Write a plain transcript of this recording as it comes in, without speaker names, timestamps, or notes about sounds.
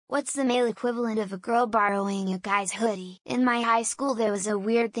What's the male equivalent of a girl borrowing a guy's hoodie? In my high school there was a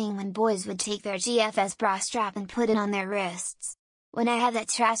weird thing when boys would take their GFS bra strap and put it on their wrists. When I had that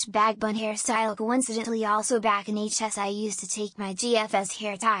trash bag bun hairstyle, coincidentally also back in HS, I used to take my GFS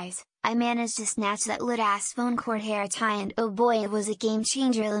hair ties. I managed to snatch that lit ass phone cord hair tie, and oh boy, it was a game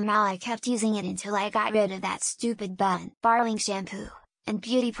changer. Lamal, I kept using it until I got rid of that stupid bun. Borrowing shampoo and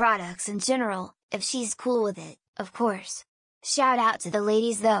beauty products in general, if she's cool with it, of course. Shout out to the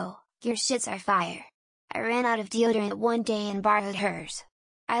ladies though, your shits are fire. I ran out of deodorant one day and borrowed hers.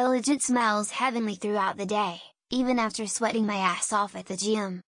 I legit smells heavenly throughout the day, even after sweating my ass off at the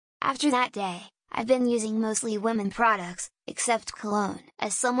gym. After that day, I've been using mostly women products, except cologne.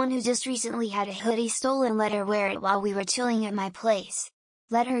 As someone who just recently had a hoodie stolen, let her wear it while we were chilling at my place.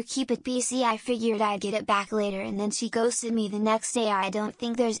 Let her keep it PC. I figured I'd get it back later, and then she ghosted me the next day. I don't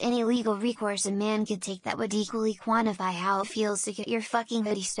think there's any legal recourse a man could take that would equally quantify how it feels to get your fucking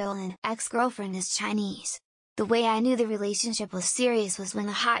hoodie stolen. Ex-girlfriend is Chinese. The way I knew the relationship was serious was when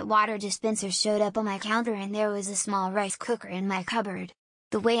the hot water dispenser showed up on my counter and there was a small rice cooker in my cupboard.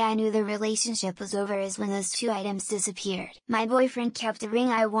 The way I knew the relationship was over is when those two items disappeared. My boyfriend kept a ring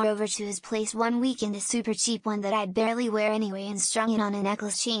I wore over to his place one weekend, a super cheap one that I'd barely wear anyway, and strung it on a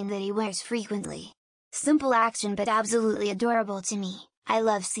necklace chain that he wears frequently. Simple action but absolutely adorable to me. I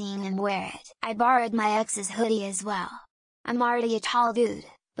love seeing him wear it. I borrowed my ex's hoodie as well. I'm already a tall dude,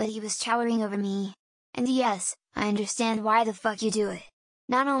 but he was towering over me. And yes, I understand why the fuck you do it.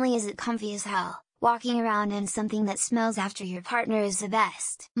 Not only is it comfy as hell, walking around in something that smells after your partner is the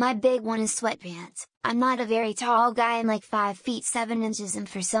best. My big one is sweatpants. I'm not a very tall guy, I'm like 5 feet 7 inches, and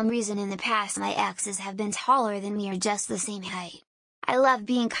for some reason in the past my exes have been taller than me or just the same height. I love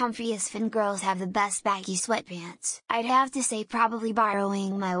being comfy as fin girls have the best baggy sweatpants. I'd have to say probably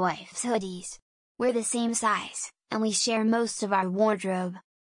borrowing my wife's hoodies. We're the same size, and we share most of our wardrobe.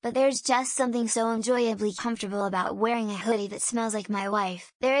 But there's just something so enjoyably comfortable about wearing a hoodie that smells like my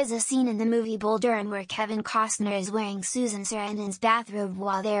wife. There is a scene in the movie Bull Durham where Kevin Costner is wearing Susan Sarandon's bathrobe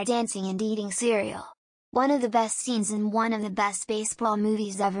while they are dancing and eating cereal. One of the best scenes in one of the best baseball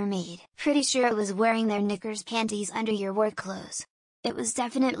movies ever made. Pretty sure it was wearing their knickers panties under your work clothes. It was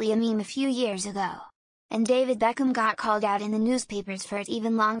definitely a meme a few years ago. And David Beckham got called out in the newspapers for it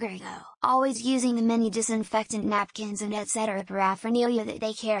even longer ago. Always using the many disinfectant napkins and etc. paraphernalia that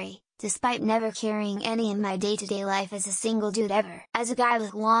they carry, despite never carrying any in my day-to-day life as a single dude ever. As a guy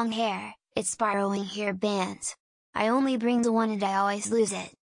with long hair, it's borrowing hair bands. I only bring the one and I always lose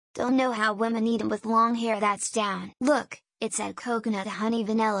it. Don't know how women eat them with long hair, that's down. Look, it said coconut honey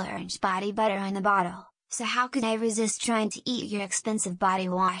vanilla orange body butter on the bottle. So how could I resist trying to eat your expensive body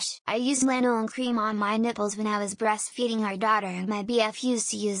wash? I used lanolin cream on my nipples when I was breastfeeding our daughter, and my BF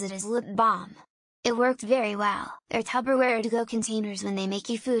used to use it as lip balm. It worked very well. They're Tupperware to-go containers when they make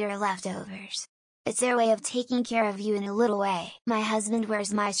you food or leftovers. It's their way of taking care of you in a little way. My husband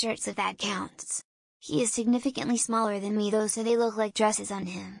wears my shirts if that counts. He is significantly smaller than me though, so they look like dresses on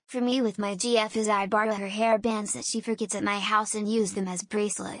him. For me with my GF is I borrow her hair bands that she forgets at my house and use them as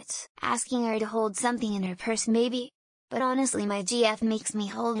bracelets. Asking her to hold something in her purse maybe? But honestly my GF makes me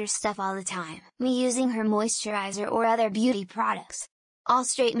hold her stuff all the time. Me using her moisturizer or other beauty products. All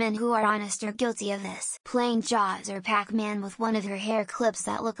straight men who are honest are guilty of this. Playing Jaws or Pac-Man with one of her hair clips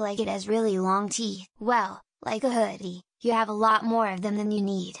that look like it has really long teeth. Well, like a hoodie, you have a lot more of them than you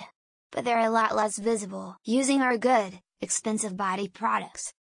need. But they're a lot less visible. Using our good, expensive body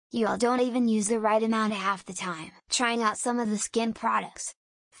products. You all don't even use the right amount half the time. Trying out some of the skin products.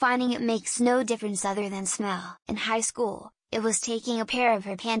 Finding it makes no difference other than smell. In high school, it was taking a pair of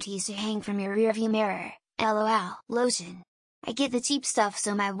her panties to hang from your rearview mirror. LOL. Lotion. I get the cheap stuff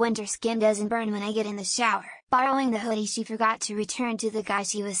so my winter skin doesn't burn when I get in the shower. Borrowing the hoodie she forgot to return to the guy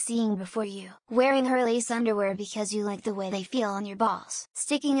she was seeing before you. Wearing her lace underwear because you like the way they feel on your balls.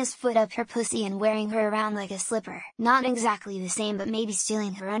 Sticking his foot up her pussy and wearing her around like a slipper. Not exactly the same, but maybe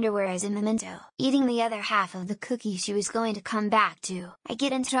stealing her underwear as a memento. Eating the other half of the cookie she was going to come back to. I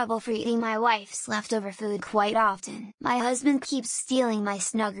get in trouble for eating my wife's leftover food quite often. My husband keeps stealing my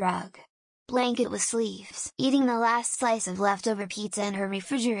snug rug. Blanket with sleeves. Eating the last slice of leftover pizza in her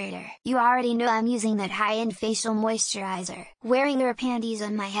refrigerator. You already know I'm using that high-end facial moisturizer. Wearing her panties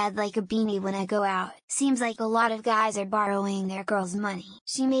on my head like a beanie when I go out. Seems like a lot of guys are borrowing their girls' money.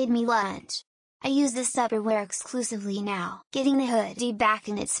 She made me lunch. I use this Tupperware exclusively now. Getting the hoodie back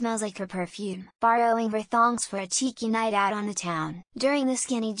and it smells like her perfume. Borrowing her thongs for a cheeky night out on the town. During the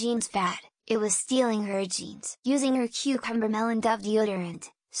skinny jeans fad, it was stealing her jeans. Using her cucumber melon Dove deodorant.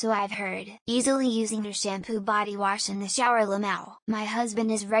 So I've heard. Easily using her shampoo body wash in the shower. Lamau. My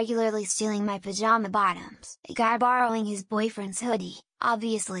husband is regularly stealing my pajama bottoms. A guy borrowing his boyfriend's hoodie.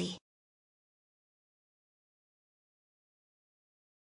 Obviously,